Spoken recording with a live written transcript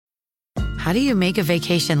How do you make a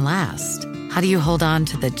vacation last? How do you hold on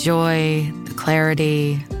to the joy, the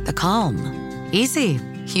clarity, the calm? Easy.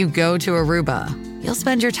 You go to Aruba. You'll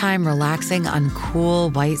spend your time relaxing on cool,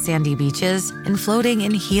 white, sandy beaches and floating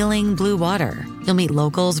in healing blue water. You'll meet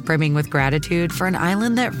locals brimming with gratitude for an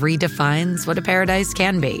island that redefines what a paradise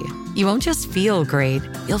can be. You won't just feel great,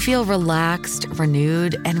 you'll feel relaxed,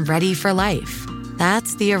 renewed, and ready for life.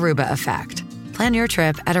 That's the Aruba effect. Plan your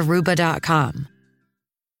trip at Aruba.com.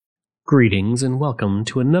 Greetings and welcome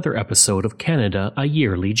to another episode of Canada, A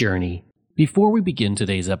Yearly Journey. Before we begin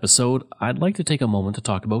today's episode, I'd like to take a moment to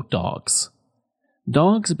talk about dogs.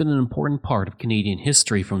 Dogs have been an important part of Canadian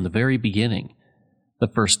history from the very beginning. The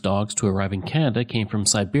first dogs to arrive in Canada came from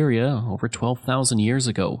Siberia over 12,000 years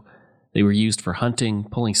ago. They were used for hunting,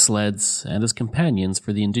 pulling sleds, and as companions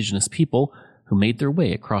for the indigenous people who made their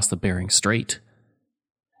way across the Bering Strait.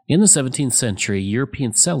 In the 17th century,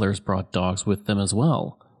 European settlers brought dogs with them as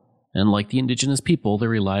well. And like the indigenous people, they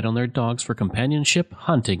relied on their dogs for companionship,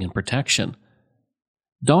 hunting, and protection.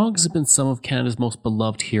 Dogs have been some of Canada's most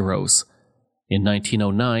beloved heroes. In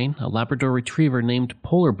 1909, a Labrador retriever named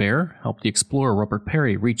Polar Bear helped the explorer Robert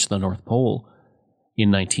Perry reach the North Pole. In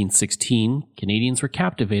 1916, Canadians were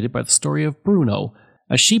captivated by the story of Bruno,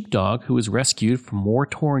 a sheepdog who was rescued from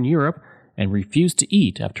war-torn Europe and refused to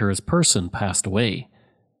eat after his person passed away.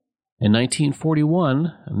 In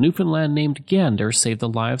 1941, a Newfoundland named Gander saved the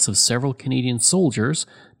lives of several Canadian soldiers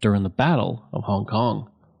during the Battle of Hong Kong.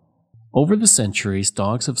 Over the centuries,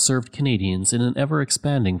 dogs have served Canadians in an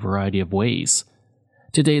ever-expanding variety of ways.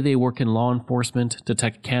 Today they work in law enforcement,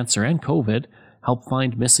 detect cancer and COVID, help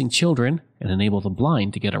find missing children, and enable the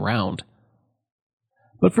blind to get around.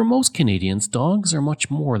 But for most Canadians, dogs are much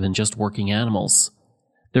more than just working animals.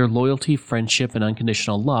 Their loyalty, friendship, and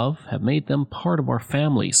unconditional love have made them part of our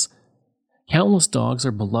families. Countless dogs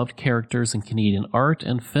are beloved characters in Canadian art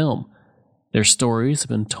and film. Their stories have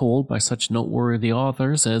been told by such noteworthy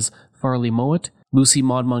authors as Farley Mowat, Lucy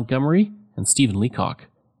Maud Montgomery, and Stephen Leacock.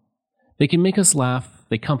 They can make us laugh,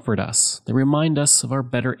 they comfort us, they remind us of our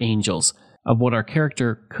better angels, of what our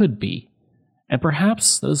character could be, and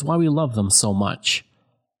perhaps that is why we love them so much.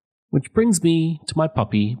 Which brings me to my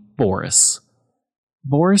puppy, Boris.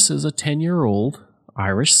 Boris is a 10-year-old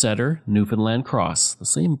Irish setter Newfoundland cross, the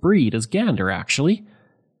same breed as Gander actually.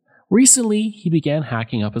 Recently, he began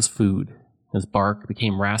hacking up his food. His bark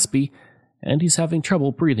became raspy, and he's having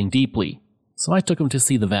trouble breathing deeply, so I took him to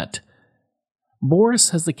see the vet.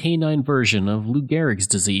 Boris has the canine version of Lou Gehrig's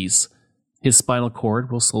disease. His spinal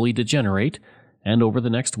cord will slowly degenerate, and over the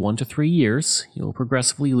next 1 to 3 years, he'll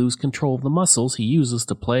progressively lose control of the muscles he uses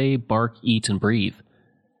to play, bark, eat, and breathe.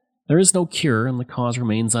 There is no cure, and the cause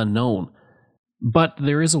remains unknown. But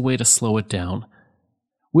there is a way to slow it down.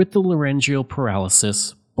 With the laryngeal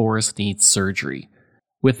paralysis, Boris needs surgery.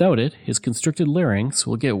 Without it, his constricted larynx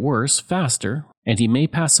will get worse faster, and he may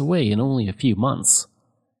pass away in only a few months.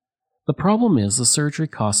 The problem is the surgery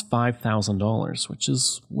costs $5,000, which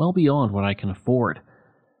is well beyond what I can afford.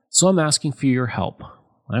 So I'm asking for your help.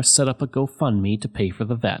 I've set up a GoFundMe to pay for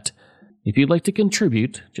the vet. If you'd like to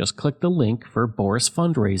contribute, just click the link for Boris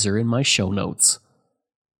Fundraiser in my show notes.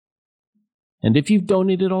 And if you've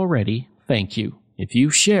donated already, thank you. If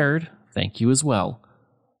you've shared, thank you as well.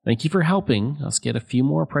 Thank you for helping us get a few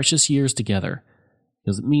more precious years together,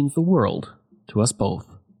 because it means the world to us both.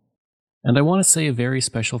 And I want to say a very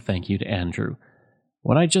special thank you to Andrew.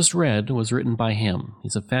 What I just read was written by him.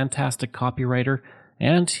 He's a fantastic copywriter,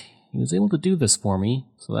 and he was able to do this for me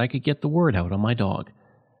so that I could get the word out on my dog.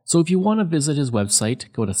 So if you want to visit his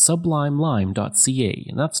website, go to sublimelime.ca,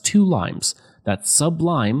 and that's 2 limes. That's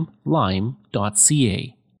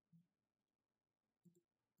sublimelime.ca.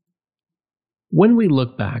 When we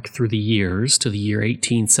look back through the years to the year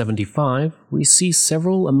 1875, we see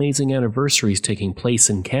several amazing anniversaries taking place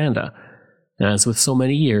in Canada. As with so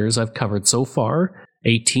many years I've covered so far,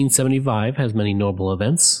 1875 has many notable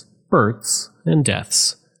events, births, and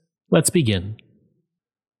deaths. Let's begin.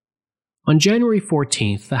 On January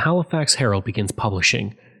 14th, the Halifax Herald begins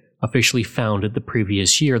publishing. Officially founded the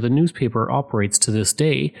previous year, the newspaper operates to this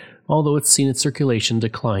day, although it's seen its circulation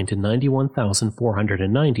decline to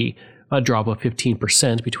 91,490, a drop of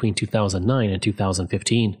 15% between 2009 and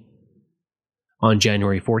 2015. On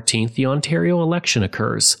January 14th, the Ontario election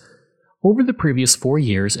occurs. Over the previous 4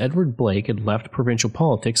 years, Edward Blake had left provincial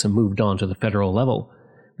politics and moved on to the federal level.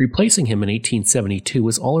 Replacing him in 1872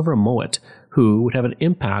 was Oliver Mowat, who would have an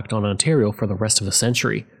impact on Ontario for the rest of the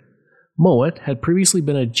century. Mowat had previously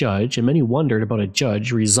been a judge, and many wondered about a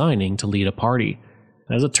judge resigning to lead a party.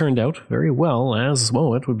 As it turned out, very well, as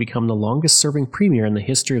Mowat would become the longest-serving premier in the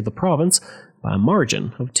history of the province by a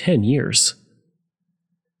margin of 10 years.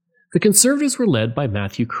 The Conservatives were led by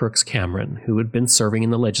Matthew Crooks Cameron, who had been serving in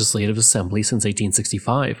the Legislative Assembly since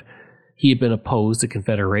 1865. He had been opposed to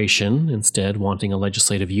Confederation, instead wanting a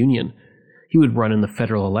legislative union. He would run in the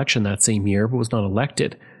federal election that same year but was not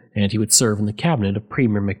elected, and he would serve in the cabinet of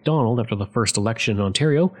Premier MacDonald after the first election in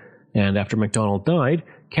Ontario, and after MacDonald died,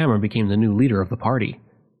 Cameron became the new leader of the party.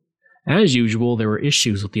 As usual, there were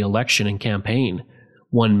issues with the election and campaign.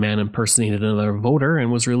 One man impersonated another voter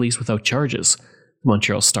and was released without charges. The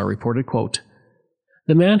Montreal Star reported, quote,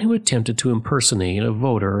 "The man who attempted to impersonate a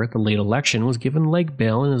voter at the late election was given leg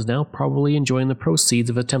bail and is now probably enjoying the proceeds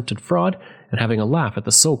of attempted fraud and having a laugh at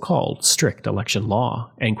the so-called strict election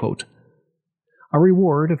law." End quote. A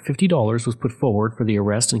reward of $50 was put forward for the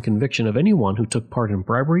arrest and conviction of anyone who took part in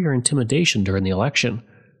bribery or intimidation during the election.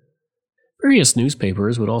 Various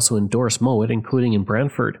newspapers would also endorse Mowat, including in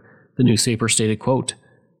Brantford. The newspaper stated, quote,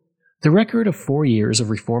 "The record of 4 years of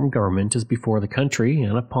Reform government is before the country,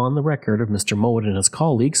 and upon the record of Mr. Mowat and his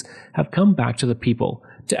colleagues have come back to the people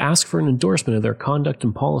to ask for an endorsement of their conduct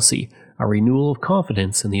and policy, a renewal of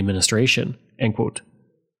confidence in the administration." End quote.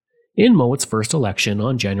 In Mowat's first election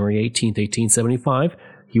on January 18, 1875,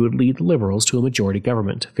 he would lead the Liberals to a majority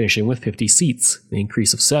government, finishing with 50 seats, an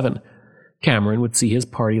increase of 7. Cameron would see his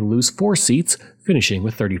party lose 4 seats, finishing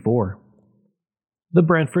with 34. The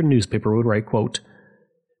Brantford newspaper would write, quote,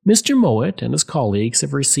 "Mr. Mowat and his colleagues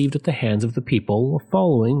have received at the hands of the people a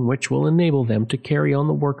following which will enable them to carry on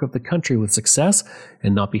the work of the country with success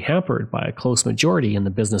and not be hampered by a close majority in the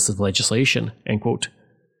business of legislation." End quote.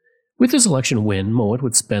 With his election win, Mowat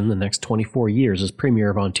would spend the next 24 years as Premier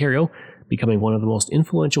of Ontario, becoming one of the most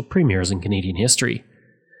influential premiers in Canadian history.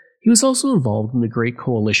 He was also involved in the Great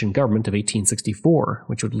Coalition Government of 1864,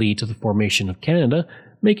 which would lead to the formation of Canada,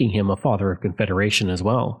 making him a father of Confederation as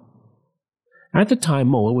well. At the time,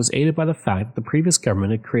 Mowat was aided by the fact that the previous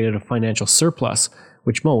government had created a financial surplus,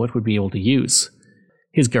 which Mowat would be able to use.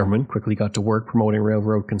 His government quickly got to work promoting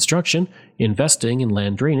railroad construction, investing in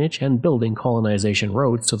land drainage, and building colonization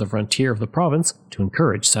roads to the frontier of the province to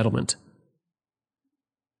encourage settlement.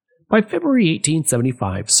 By February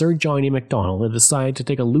 1875, Sir John A. Macdonald had decided to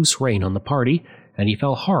take a loose rein on the party, and he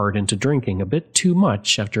fell hard into drinking a bit too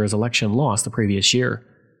much after his election loss the previous year.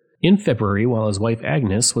 In February, while his wife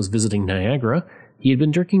Agnes was visiting Niagara, he had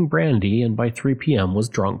been drinking brandy and by 3 p.m. was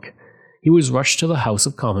drunk. He was rushed to the House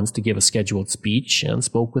of Commons to give a scheduled speech and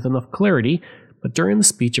spoke with enough clarity, but during the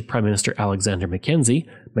speech of Prime Minister Alexander Mackenzie,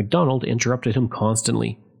 Macdonald interrupted him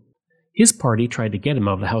constantly. His party tried to get him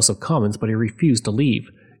out of the House of Commons, but he refused to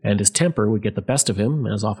leave, and his temper would get the best of him,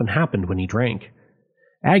 as often happened when he drank.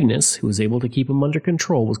 Agnes, who was able to keep him under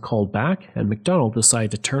control, was called back, and Macdonald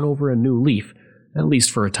decided to turn over a new leaf, at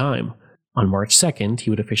least for a time. On March 2nd,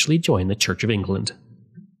 he would officially join the Church of England.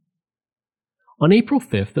 On April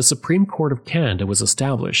 5th, the Supreme Court of Canada was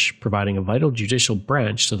established, providing a vital judicial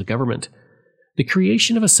branch to the government. The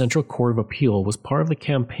creation of a Central Court of Appeal was part of the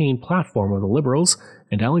campaign platform of the Liberals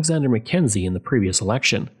and Alexander Mackenzie in the previous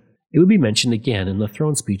election. It would be mentioned again in the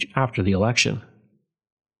throne speech after the election.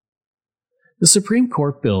 The Supreme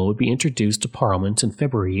Court bill would be introduced to Parliament in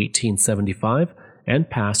February 1875 and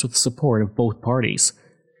passed with the support of both parties.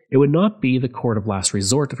 It would not be the court of last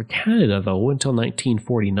resort for Canada, though, until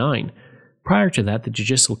 1949. Prior to that, the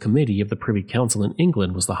Judicial Committee of the Privy Council in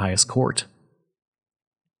England was the highest court.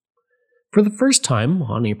 For the first time,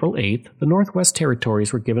 on April 8th, the Northwest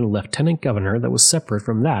Territories were given a lieutenant governor that was separate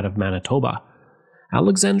from that of Manitoba.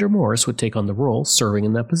 Alexander Morris would take on the role, serving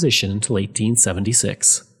in that position until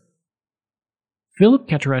 1876. Philip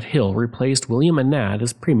Carteret-Hill replaced William Anand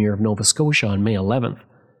as Premier of Nova Scotia on May 11th.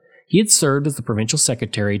 He had served as the provincial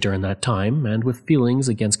secretary during that time, and with feelings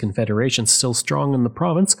against Confederation still strong in the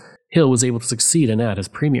province, Hill was able to succeed Anand as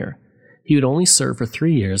Premier. He would only serve for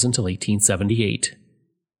 3 years until 1878.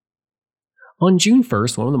 On June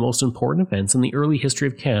 1st, one of the most important events in the early history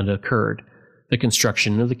of Canada occurred. The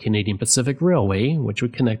construction of the Canadian Pacific Railway, which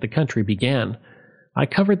would connect the country, began. I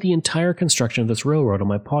covered the entire construction of this railroad on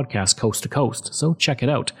my podcast Coast to Coast, so check it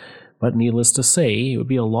out. But needless to say, it would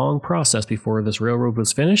be a long process before this railroad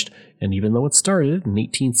was finished, and even though it started in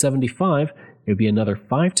 1875, it would be another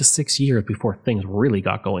 5 to 6 years before things really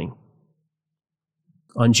got going.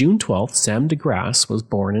 On June 12th, Sam DeGrasse was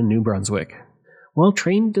born in New Brunswick. While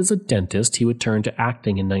trained as a dentist, he would turn to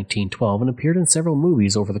acting in 1912 and appeared in several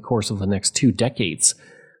movies over the course of the next 2 decades.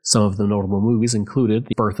 Some of the notable movies included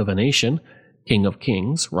The Birth of a Nation, King of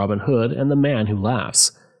Kings, Robin Hood, and The Man Who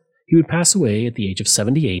Laughs. He would pass away at the age of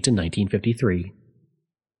 78 in 1953.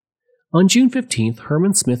 On June 15th,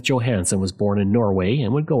 Herman Smith Johansson was born in Norway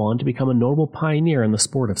and would go on to become a notable pioneer in the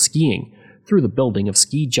sport of skiing through the building of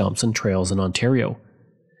ski jumps and trails in Ontario.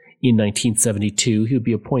 In 1972, he would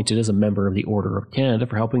be appointed as a member of the Order of Canada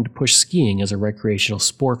for helping to push skiing as a recreational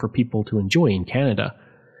sport for people to enjoy in Canada,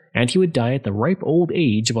 and he would die at the ripe old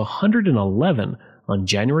age of 111 on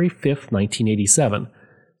January 5, 1987.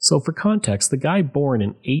 So for context, the guy born in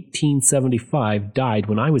 1875 died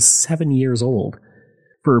when I was 7 years old.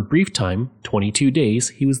 For a brief time, 22 days,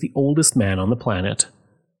 he was the oldest man on the planet.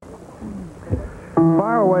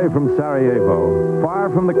 Far away from Sarajevo, far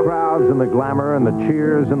from the crowds and the glamour and the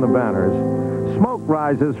cheers and the banners, smoke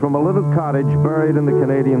rises from a little cottage buried in the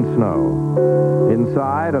Canadian snow.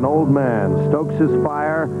 Inside, an old man stokes his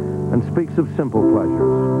fire and speaks of simple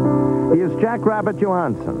pleasures. He is Jack Rabbit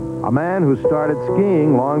Johansson, a man who started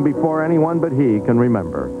skiing long before anyone but he can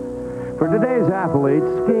remember. For today's athletes,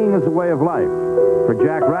 skiing is a way of life. For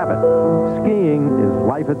Jack Rabbit, skiing is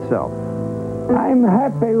life itself. I'm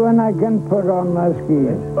happy when I can put on my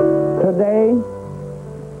skis. Today,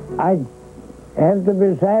 I have to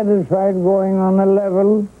be satisfied going on a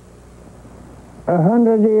level.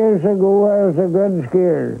 100 years ago, I was a good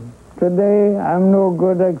skier. Today, I'm no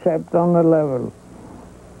good except on the level.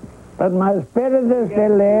 But my spirit is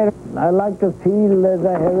still there. I like to feel that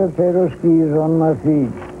I have a pair of skis on my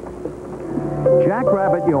feet. Jack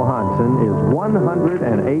Rabbit Johansson is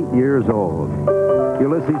 108 years old.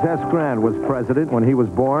 Ulysses S. Grant was president when he was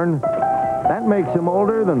born. That makes him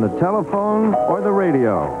older than the telephone or the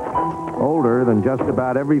radio. Older than just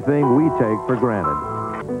about everything we take for granted.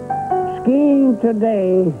 Skiing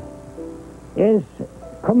today is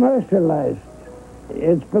commercialized.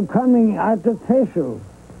 It's becoming artificial.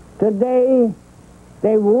 Today,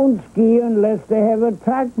 they won't ski unless they have a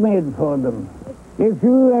track made for them. If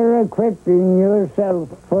you are equipping yourself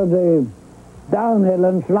for the downhill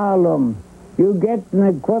and slalom, you get an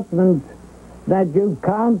equipment that you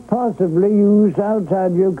can't possibly use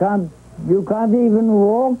outside. You can't even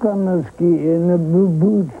walk on the ski in the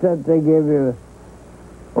boots that they give you.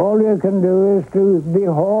 All you can do is to be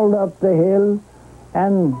hauled up the hill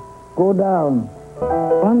and go down.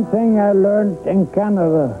 One thing I learned in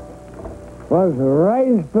Canada was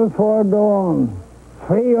rise before dawn,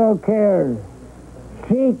 free your care,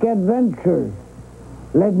 seek adventure,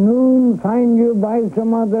 let noon find you by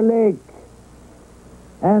some other lake,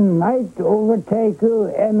 and night overtake you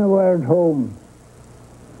anywhere at home.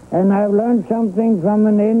 And I've learned something from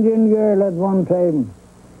an Indian girl at one time,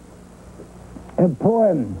 a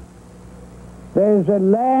poem. There's a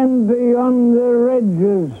land beyond the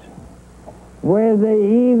ridges where the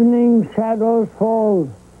evening shadows fall.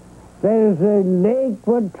 There's a lake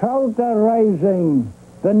where trout are rising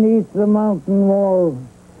beneath the mountain wall.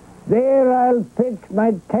 There I'll pitch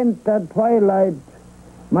my tent at twilight.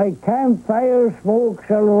 My campfire smoke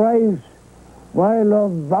shall rise, while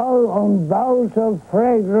on boughs of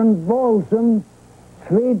fragrant balsam,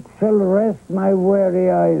 sleep shall rest my weary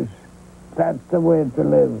eyes. That's the way to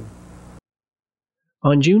live.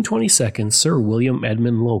 On June 22nd, Sir William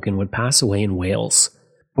Edmund Logan would pass away in Wales.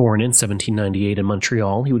 Born in 1798 in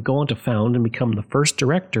Montreal, he would go on to found and become the first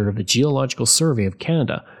director of the Geological Survey of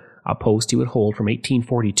Canada, a post he would hold from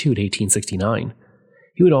 1842 to 1869.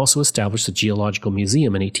 He would also establish the Geological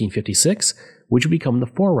Museum in 1856, which would become the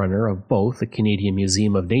forerunner of both the Canadian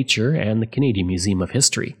Museum of Nature and the Canadian Museum of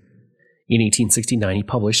History. In 1869, he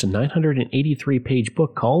published a 983-page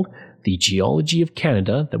book called The Geology of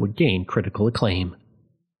Canada that would gain critical acclaim.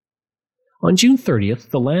 On June 30th,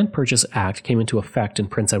 the Land Purchase Act came into effect in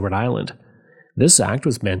Prince Edward Island. This act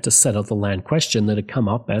was meant to settle the land question that had come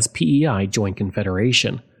up as PEI joined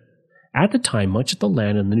Confederation. At the time, much of the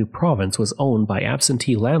land in the new province was owned by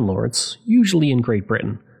absentee landlords, usually in Great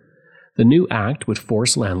Britain. The new act would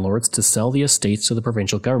force landlords to sell the estates to the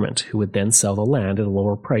provincial government, who would then sell the land at a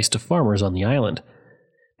lower price to farmers on the island.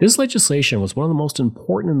 This legislation was one of the most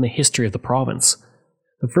important in the history of the province.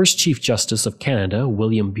 The first Chief Justice of Canada,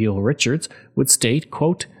 William Buell Richards, would state,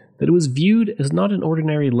 quote, that it was viewed as not an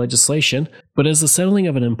ordinary legislation, but as the settling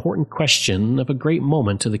of an important question of a great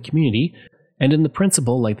moment to the community, and in the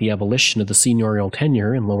principle like the abolition of the seigneurial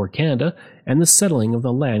tenure in Lower Canada and the settling of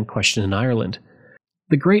the land question in Ireland.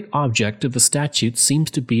 The great object of the statute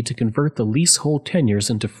seems to be to convert the leasehold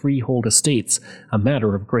tenures into freehold estates, a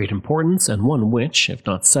matter of great importance and one which, if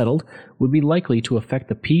not settled, would be likely to affect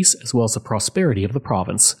the peace as well as the prosperity of the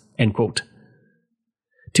province." End quote.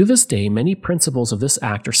 To this day, many principles of this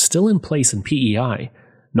act are still in place in PEI.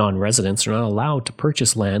 Non-residents are not allowed to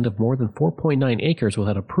purchase land of more than 4.9 acres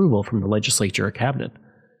without approval from the legislature or cabinet.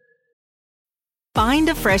 Find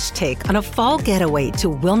a fresh take on a fall getaway to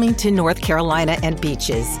Wilmington, North Carolina and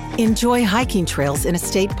beaches. Enjoy hiking trails in a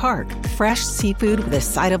state park, fresh seafood with a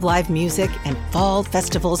side of live music, and fall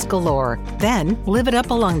festivals galore. Then live it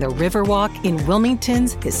up along the Riverwalk in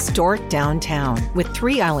Wilmington's historic downtown. With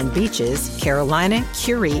 3 island beaches, Carolina,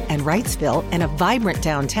 Curie, and Wrightsville, and a vibrant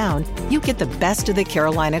downtown, you get the best of the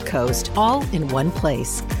Carolina coast all in one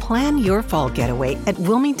place. Plan your fall getaway at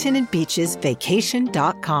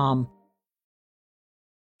WilmingtonandBeachesVacation.com.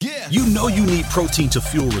 You know you need protein to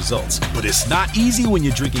fuel results, but it's not easy when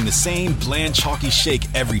you're drinking the same bland, chalky shake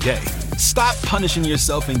every day. Stop punishing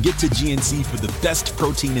yourself and get to GNC for the best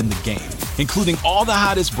protein in the game, including all the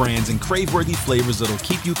hottest brands and crave-worthy flavors that'll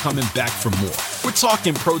keep you coming back for more. We're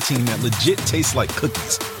talking protein that legit tastes like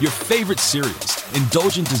cookies, your favorite cereals,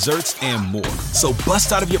 indulgent desserts, and more. So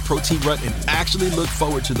bust out of your protein rut and actually look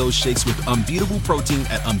forward to those shakes with unbeatable protein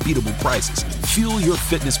at unbeatable prices. Fuel your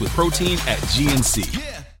fitness with protein at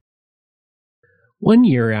GNC. 1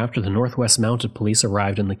 year after the Northwest Mounted Police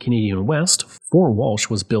arrived in the Canadian West, Fort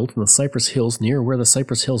Walsh was built in the Cypress Hills near where the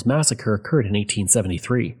Cypress Hills Massacre occurred in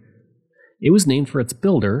 1873. It was named for its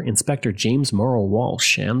builder, Inspector James Morrow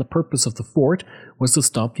Walsh, and the purpose of the fort was to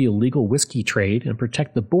stop the illegal whiskey trade and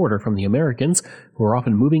protect the border from the Americans, who were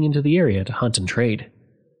often moving into the area to hunt and trade.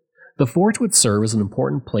 The fort would serve as an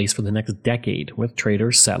important place for the next decade, with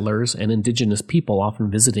traders, settlers, and indigenous people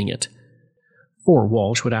often visiting it. Fort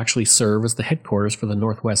Walsh would actually serve as the headquarters for the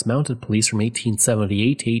Northwest Mounted Police from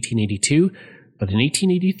 1878 to 1882, but in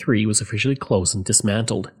 1883 was officially closed and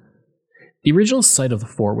dismantled. The original site of the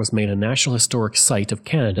fort was made a National Historic Site of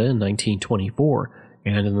Canada in 1924,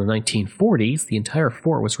 and in the 1940s the entire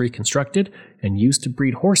fort was reconstructed and used to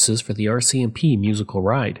breed horses for the RCMP musical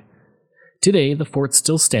ride. Today, the fort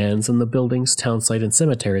still stands and the buildings, townsite, and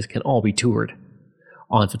cemeteries can all be toured.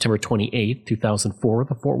 On September 28, 2004,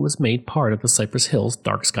 the fort was made part of the Cypress Hills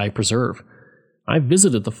Dark Sky Preserve. I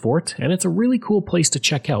visited the fort, and it's a really cool place to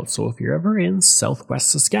check out, so if you're ever in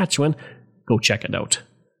southwest Saskatchewan, go check it out.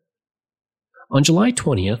 On July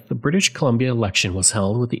 20th, the British Columbia election was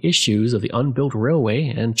held with the issues of the unbuilt railway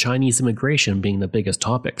and Chinese immigration being the biggest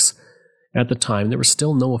topics. At the time, there were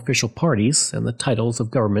still no official parties, and the titles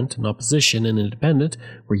of government and opposition and independent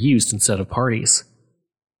were used instead of parties.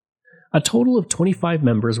 A total of 25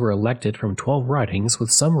 members were elected from 12 ridings,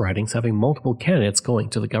 with some ridings having multiple candidates going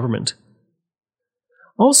to the government.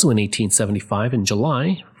 Also in 1875, in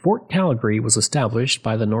July, Fort Calgary was established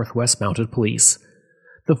by the Northwest Mounted Police.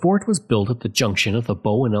 The fort was built at the junction of the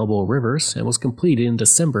Bow and Elbow Rivers and was completed in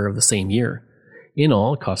December of the same year. In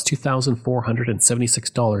all, it cost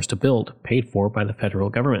 $2,476 to build, paid for by the federal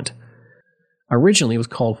government. Originally, it was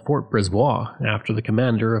called Fort Brisbois, after the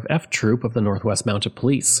commander of F Troop of the Northwest Mounted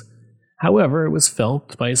Police. However, it was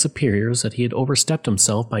felt by his superiors that he had overstepped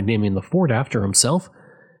himself by naming the fort after himself,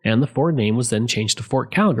 and the fort name was then changed to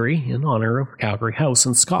Fort Calgary in honor of Calgary House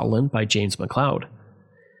in Scotland by James MacLeod.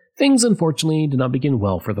 Things unfortunately did not begin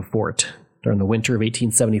well for the fort. During the winter of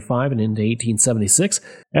 1875 and into 1876,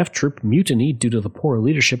 F Troop mutinied due to the poor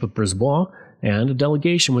leadership of Brisbois, and a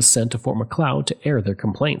delegation was sent to Fort Macleod to air their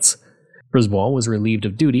complaints. Brisbois was relieved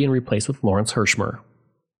of duty and replaced with Lawrence Herchmer.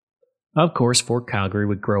 Of course, Fort Calgary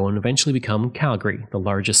would grow and eventually become Calgary, the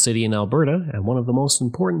largest city in Alberta and one of the most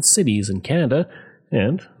important cities in Canada,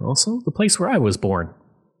 and also the place where I was born.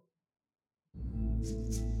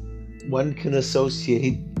 One can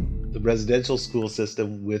associate the residential school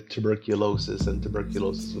system with tuberculosis and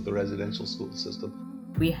tuberculosis with the residential school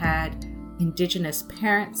system. We had Indigenous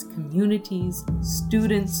parents, communities,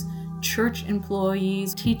 students, church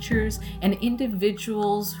employees, teachers, and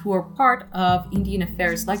individuals who are part of Indian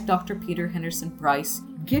affairs like Dr. Peter Henderson Bryce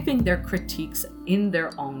giving their critiques in their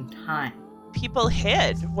own time. People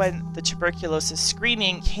hid when the tuberculosis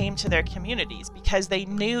screening came to their communities because they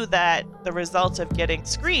knew that the result of getting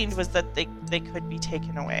screened was that they could be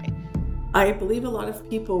taken away. I believe a lot of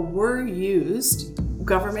people were used,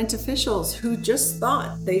 government officials who just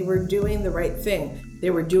thought they were doing the right thing. They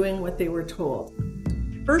were doing what they were told.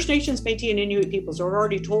 First Nations, Métis, and Inuit peoples have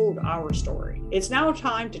already told our story. It's now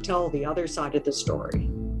time to tell the other side of the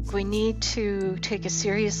story. We need to take a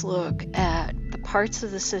serious look at the parts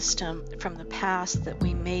of the system from the past that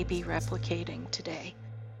we may be replicating today.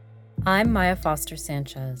 I'm Maya Foster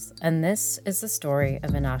Sanchez, and this is the story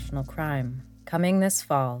of a national crime. Coming this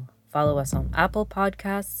fall. Follow us on Apple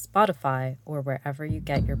Podcasts, Spotify, or wherever you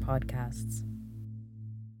get your podcasts.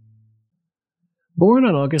 Born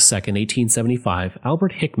on August 2, 1875,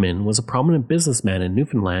 Albert Hickman was a prominent businessman in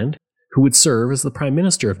Newfoundland who would serve as the Prime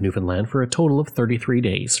Minister of Newfoundland for a total of 33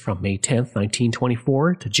 days, from May 10,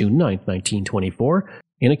 1924 to June 9, 1924,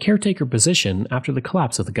 in a caretaker position after the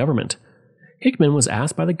collapse of the government. Hickman was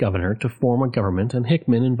asked by the governor to form a government, and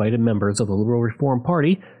Hickman invited members of the Liberal Reform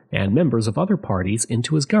Party and members of other parties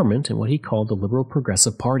into his government in what he called the Liberal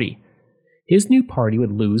Progressive Party. His new party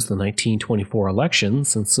would lose the 1924 election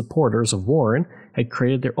since supporters of Warren had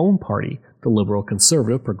created their own party, the Liberal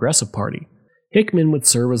Conservative Progressive Party. Hickman would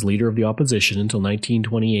serve as leader of the opposition until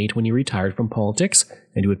 1928 when he retired from politics,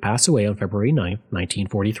 and he would pass away on February 9,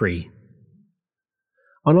 1943.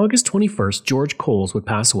 On August 21st, George Coles would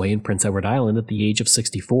pass away in Prince Edward Island at the age of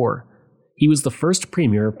 64. He was the first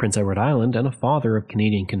premier of Prince Edward Island and a father of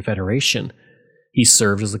Canadian Confederation. He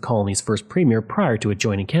served as the colony's first premier prior to it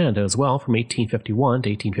joining Canada as well from 1851 to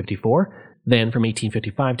 1854, then from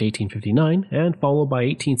 1855 to 1859, and followed by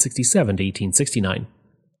 1867 to 1869.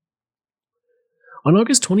 On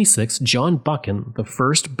August 26, John Buchan, the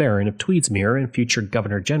first Baron of Tweedsmuir and future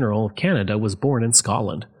Governor-General of Canada, was born in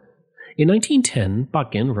Scotland. In 1910,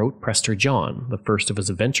 Buchan wrote Prester John, the first of his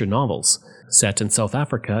adventure novels. Set in South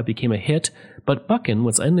Africa, it became a hit, but Buchan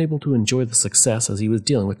was unable to enjoy the success as he was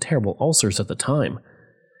dealing with terrible ulcers at the time.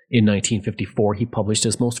 In 1954, he published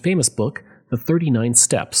his most famous book, The 39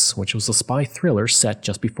 Steps, which was a spy thriller set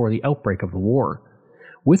just before the outbreak of the war.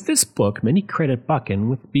 With this book, many credit Buchan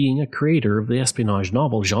with being a creator of the espionage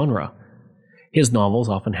novel genre. His novels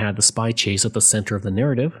often had the spy chase at the center of the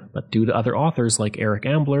narrative, but due to other authors like Eric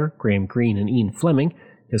Ambler, Graham Greene, and Ian Fleming,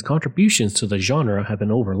 his contributions to the genre have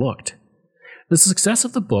been overlooked. The success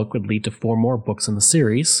of the book would lead to 4 more books in the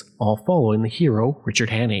series, all following the hero Richard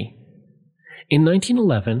Hannay. In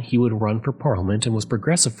 1911, he would run for Parliament and was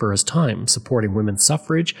progressive for his time, supporting women's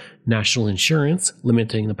suffrage, national insurance,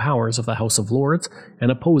 limiting the powers of the House of Lords, and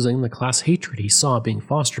opposing the class hatred he saw being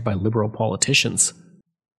fostered by liberal politicians.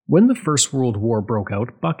 When the First World War broke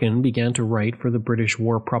out, Buchan began to write for the British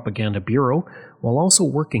War Propaganda Bureau, while also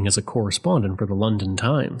working as a correspondent for the London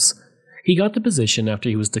Times. He got the position after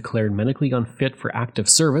he was declared medically unfit for active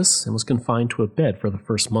service and was confined to a bed for the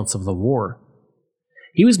first months of the war.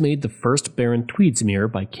 He was made the first Baron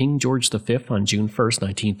Tweedsmuir by King George V on June 1,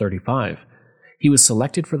 1935. He was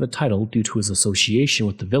selected for the title due to his association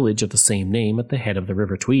with the village of the same name at the head of the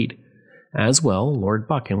River Tweed. As well, Lord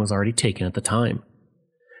Buchan was already taken at the time.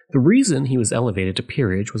 The reason he was elevated to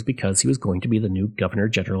peerage was because he was going to be the new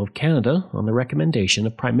Governor-General of Canada on the recommendation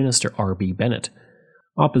of Prime Minister R.B. Bennett.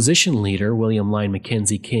 Opposition leader William Lyon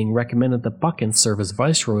Mackenzie King recommended that Buchan serve as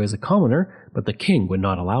Viceroy as a commoner, but the King would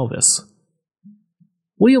not allow this.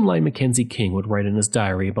 William Lyon Mackenzie King would write in his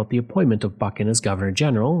diary about the appointment of Buchan as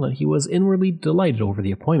Governor-General that he was inwardly delighted over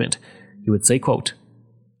the appointment. He would say, quote,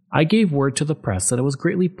 "I gave word to the press that I was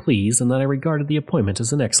greatly pleased and that I regarded the appointment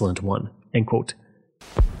as an excellent one." End quote.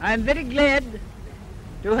 I am very glad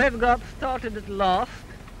to have got started at last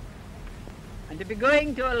and to be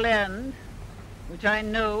going to a land which I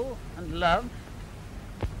know and love.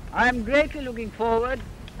 I am greatly looking forward,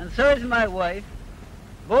 and so is my wife,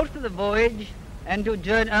 both to the voyage and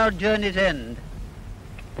to our journey's end.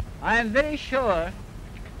 I am very sure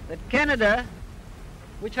that Canada,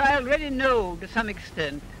 which I already know to some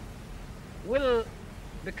extent, will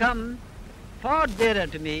become far dearer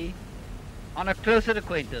to me on a closer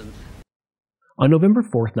acquaintance. On November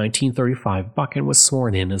 4, 1935, Buchan was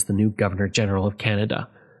sworn in as the new Governor-General of Canada.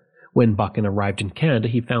 When Buchan arrived in Canada,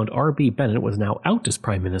 he found R.B. Bennett was now out as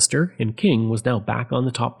Prime Minister, and King was now back on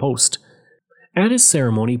the top post. At his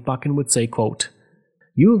ceremony, Buchan would say, quote,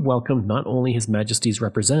 "You have welcomed not only His Majesty's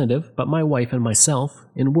representative, but my wife and myself,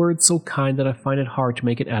 in words so kind that I find it hard to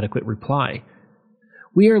make an adequate reply.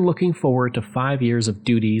 We are looking forward to 5 years of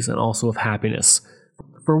duties and also of happiness,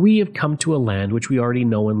 for we have come to a land which we already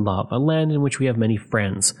know and love, a land in which we have many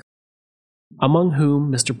friends, among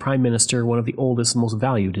whom, Mr. Prime Minister, one of the oldest and most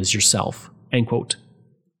valued is yourself." End quote.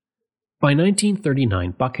 By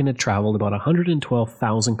 1939, Buchan had traveled about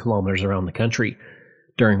 112,000 kilometers around the country.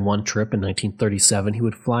 During one trip in 1937, he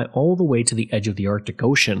would fly all the way to the edge of the Arctic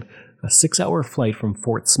Ocean, a 6-hour flight from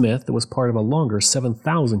Fort Smith that was part of a longer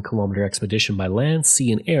 7,000-kilometer expedition by land,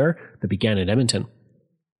 sea, and air that began at Edmonton.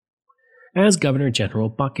 As Governor-General,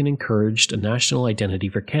 Buchan encouraged a national identity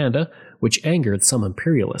for Canada, which angered some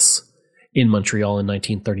imperialists. In Montreal in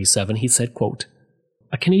 1937, he said, quote,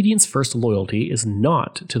 "A Canadian's first loyalty is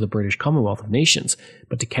not to the British Commonwealth of Nations,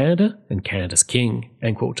 but to Canada and Canada's King."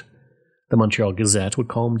 End quote. The Montreal Gazette would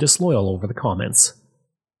call him disloyal over the comments.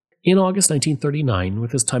 In August 1939,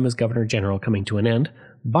 with his time as Governor-General coming to an end,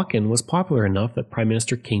 Buchan was popular enough that Prime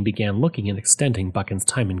Minister King began looking at extending Buchan's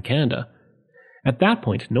time in Canada. At that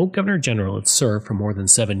point, no Governor-General had served for more than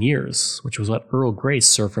 7 years, which was what Earl Grey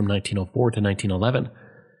served from 1904 to 1911.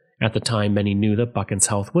 At the time, many knew that Buchan's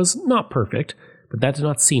health was not perfect, but that did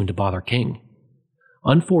not seem to bother King.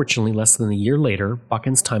 Unfortunately, less than a year later,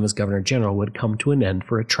 Buchan's time as Governor-General would come to an end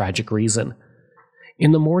for a tragic reason.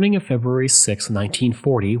 In the morning of February 6,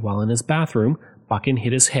 1940, while in his bathroom, Buchan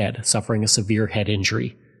hit his head, suffering a severe head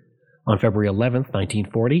injury. On February 11,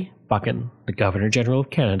 1940, Buchan, the Governor-General of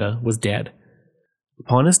Canada, was dead.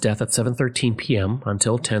 Upon his death at 7:13 p.m.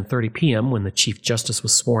 until 10:30 p.m., when the Chief Justice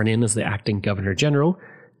was sworn in as the acting Governor-General,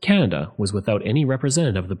 Canada was without any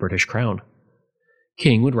representative of the British Crown.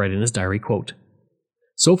 King would write in his diary, quote,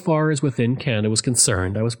 "So far as within Canada was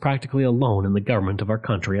concerned, I was practically alone in the government of our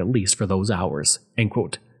country, at least for those hours." End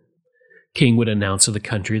quote. King would announce to the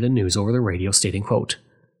country the news over the radio, stating, quote,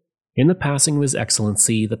 "In the passing of His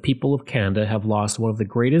Excellency, the people of Canada have lost one of the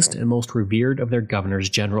greatest and most revered of their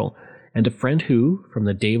Governors-General, and a friend who, from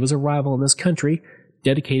the day of his arrival in this country,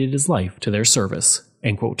 dedicated his life to their service."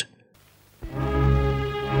 End quote.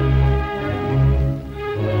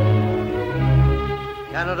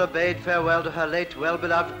 Canada bade farewell to her late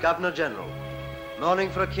well-beloved Governor-General, mourning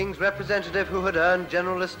for a King's representative who had earned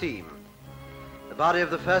general esteem. The body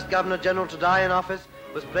of the first Governor-General to die in office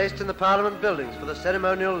was placed in the Parliament buildings for the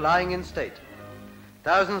ceremonial lying in state.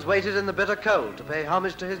 Thousands waited in the bitter cold to pay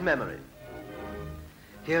homage to his memory.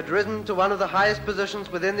 He had risen to one of the highest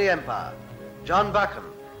positions within the Empire. John Buchan,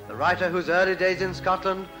 the writer whose early days in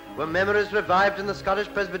Scotland were memories revived in the Scottish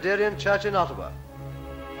Presbyterian Church in Ottawa.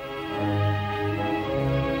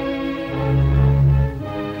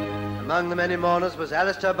 Among the many mourners was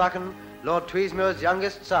Alistair Buchan, Lord Tweedsmuir's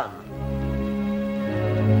youngest son.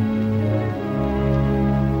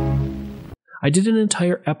 I did an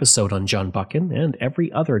entire episode on John Buchan and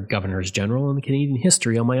every other Governors-General in the Canadian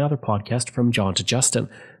history on my other podcast, From John to Justin,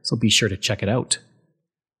 so be sure to check it out.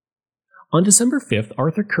 On December 5th,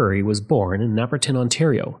 Arthur Currie was born in Napperton,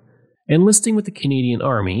 Ontario. Enlisting with the Canadian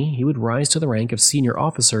Army, he would rise to the rank of senior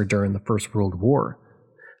officer during the First World War.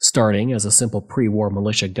 Starting as a simple pre-war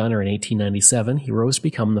militia gunner in 1897, he rose to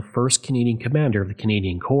become the first Canadian commander of the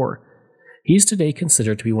Canadian Corps. He is today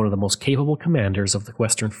considered to be one of the most capable commanders of the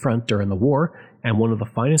Western Front during the war and one of the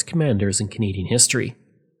finest commanders in Canadian history.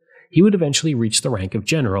 He would eventually reach the rank of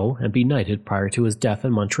general and be knighted prior to his death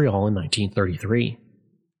in Montreal in 1933.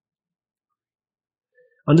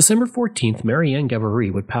 On December 14th, Marianne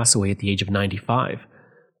Gabory would pass away at the age of 95.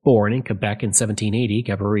 Born in Quebec in 1780,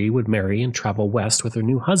 Gabory would marry and travel west with her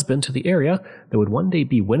new husband to the area that would one day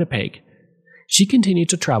be Winnipeg. She continued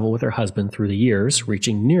to travel with her husband through the years,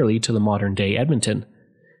 reaching nearly to the modern-day Edmonton.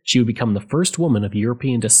 She would become the first woman of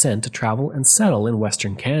European descent to travel and settle in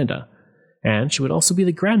Western Canada. And she would also be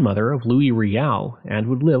the grandmother of Louis Riel, and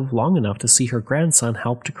would live long enough to see her grandson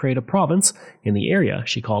help to create a province in the area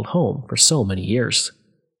she called home for so many years.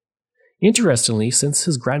 Interestingly, since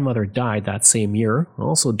his grandmother died that same year,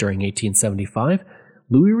 also during 1875,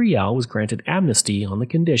 Louis Riel was granted amnesty on the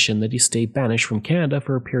condition that he stay banished from Canada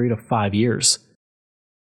for a period of 5 years.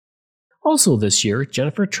 Also this year,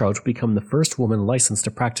 Jennifer Trout would become the first woman licensed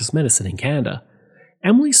to practice medicine in Canada.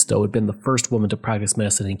 Emily Stowe had been the first woman to practice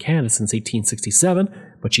medicine in Canada since 1867,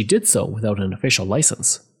 but she did so without an official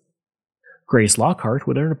license. Grace Lockhart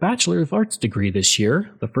would earn a Bachelor of Arts degree this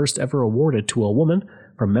year, the first ever awarded to a woman,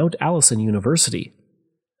 from Mount Allison University.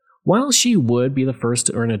 While she would be the first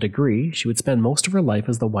to earn a degree, she would spend most of her life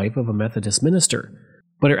as the wife of a Methodist minister,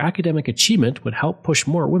 but her academic achievement would help push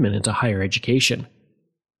more women into higher education.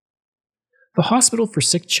 The Hospital for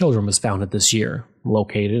Sick Children was founded this year.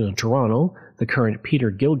 Located in Toronto, the current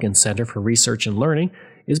Peter Gilligan Centre for Research and Learning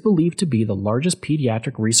is believed to be the largest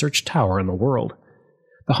pediatric research tower in the world.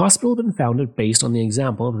 The hospital had been founded based on the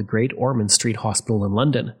example of the Great Ormond Street Hospital in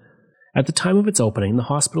London. At the time of its opening, the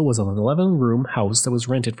hospital was an 11-room house that was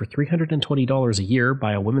rented for $320 a year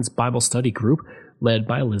by a women's Bible study group led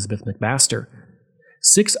by Elizabeth McMaster.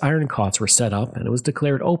 6 iron cots were set up, and it was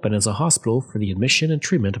declared open as a hospital for the admission and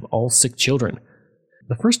treatment of all sick children.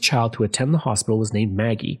 The first child to attend the hospital was named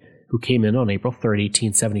Maggie, who came in on April 3,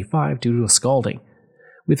 1875 due to a scalding.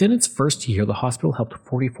 Within its first year, the hospital helped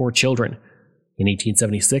 44 children. In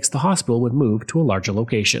 1876, the hospital would move to a larger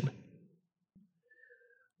location.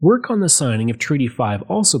 Work on the signing of Treaty 5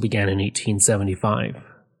 also began in 1875.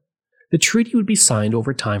 The treaty would be signed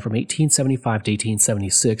over time from 1875 to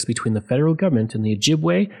 1876 between the federal government and the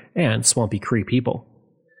Ojibwe and Swampy Cree people.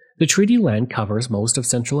 The treaty land covers most of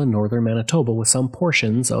central and northern Manitoba with some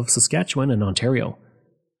portions of Saskatchewan and Ontario.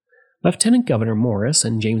 Lieutenant Governor Morris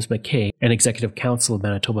and James McKay, an Executive Council of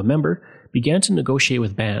Manitoba member, began to negotiate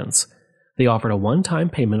with bands. They offered a one-time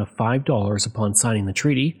payment of $5 upon signing the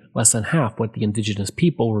treaty, less than half what the Indigenous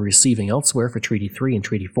people were receiving elsewhere for Treaty 3 and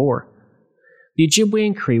Treaty 4. The Ojibwe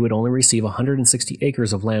and Cree would only receive 160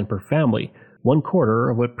 acres of land per family, 1/4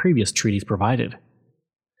 of what previous treaties provided.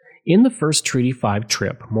 In the first Treaty 5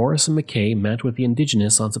 trip, Morris and Mackay met with the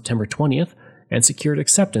Indigenous on September 20th and secured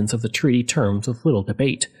acceptance of the treaty terms with little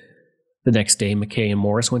debate. The next day, Mackay and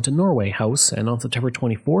Morris went to Norway House and on September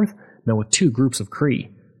 24th met with 2 groups of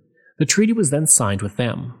Cree. The treaty was then signed with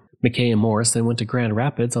them. Mackay and Morris then went to Grand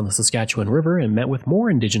Rapids on the Saskatchewan River and met with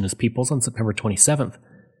more Indigenous peoples on September 27th.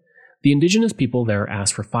 The Indigenous people there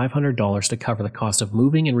asked for $500 to cover the cost of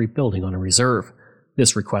moving and rebuilding on a reserve.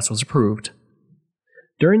 This request was approved.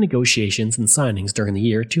 During negotiations and signings during the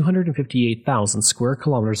year, 258,000 square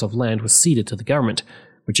kilometers of land was ceded to the government,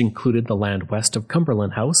 which included the land west of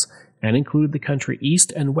Cumberland House and included the country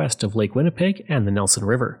east and west of Lake Winnipeg and the Nelson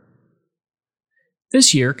River.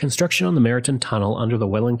 This year, construction on the Meriton Tunnel under the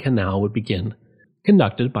Welland Canal would begin,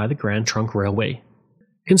 conducted by the Grand Trunk Railway.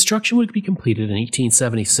 Construction would be completed in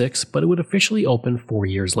 1876, but it would officially open 4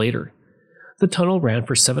 years later. The tunnel ran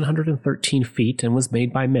for 713 feet and was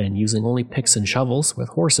made by men using only picks and shovels, with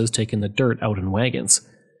horses taking the dirt out in wagons.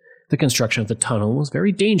 The construction of the tunnel was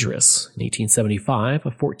very dangerous. In 1875,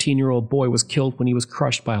 a 14-year-old boy was killed when he was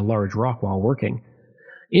crushed by a large rock while working.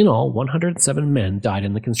 In all, 107 men died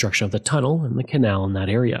in the construction of the tunnel and the canal in that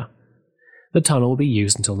area. The tunnel would be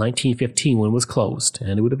used until 1915 when it was closed,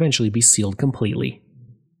 and it would eventually be sealed completely.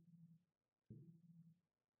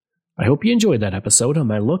 I hope you enjoyed that episode on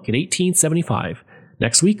my look at 1875.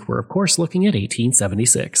 Next week, we're of course looking at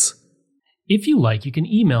 1876. If you like, you can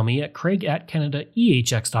email me at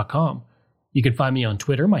craig@canadaehx.com. You can find me on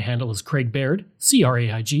Twitter. My handle is Craig Baird,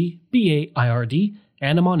 CraigBaird,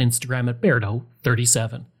 and I'm on Instagram at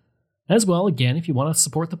Bairdo37. As well, again, if you want to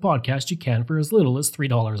support the podcast, you can for as little as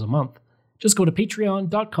 $3 a month. Just go to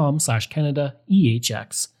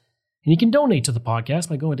patreon.com/CanadaEHX. And you can donate to the podcast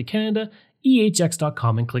by going to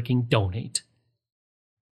CanadaEHX.com and clicking Donate.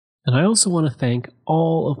 And I also want to thank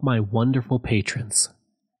all of my wonderful patrons.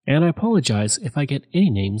 And I apologize if I get any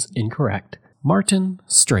names incorrect. Martin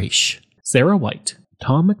Straish, Sarah White,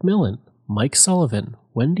 Tom McMillan, Mike Sullivan,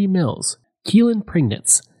 Wendy Mills, Keelan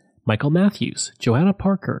Prignitz, Michael Matthews, Joanna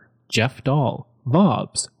Parker, Jeff Dahl,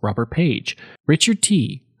 Vobs, Robert Page, Richard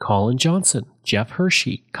T., Colin Johnson, Jeff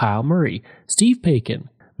Hershey, Kyle Murray, Steve Paikin,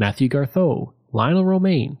 Matthew Gartho, Lionel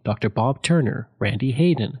Romaine, Dr. Bob Turner, Randy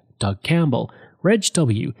Hayden, Doug Campbell, Reg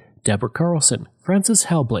W., Deborah Carlson, Francis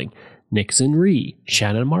Helbling, Nixon Ree,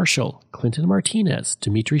 Shannon Marshall, Clinton Martinez,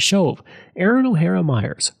 Dimitri Chauve, Aaron O'Hara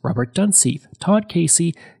Myers, Robert Dunseith, Todd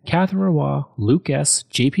Casey, Catherine Roy, Luke S.,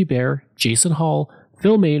 JP Bear, Jason Hall,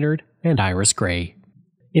 Phil Maynard, and Iris Gray.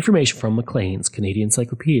 Information from Maclean's, Canadian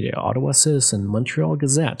Encyclopedia, Ottawa Citizen, Montreal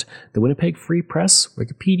Gazette, the Winnipeg Free Press,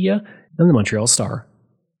 Wikipedia, and the Montreal Star.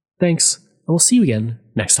 Thanks, and we'll see you again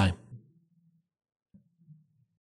next time.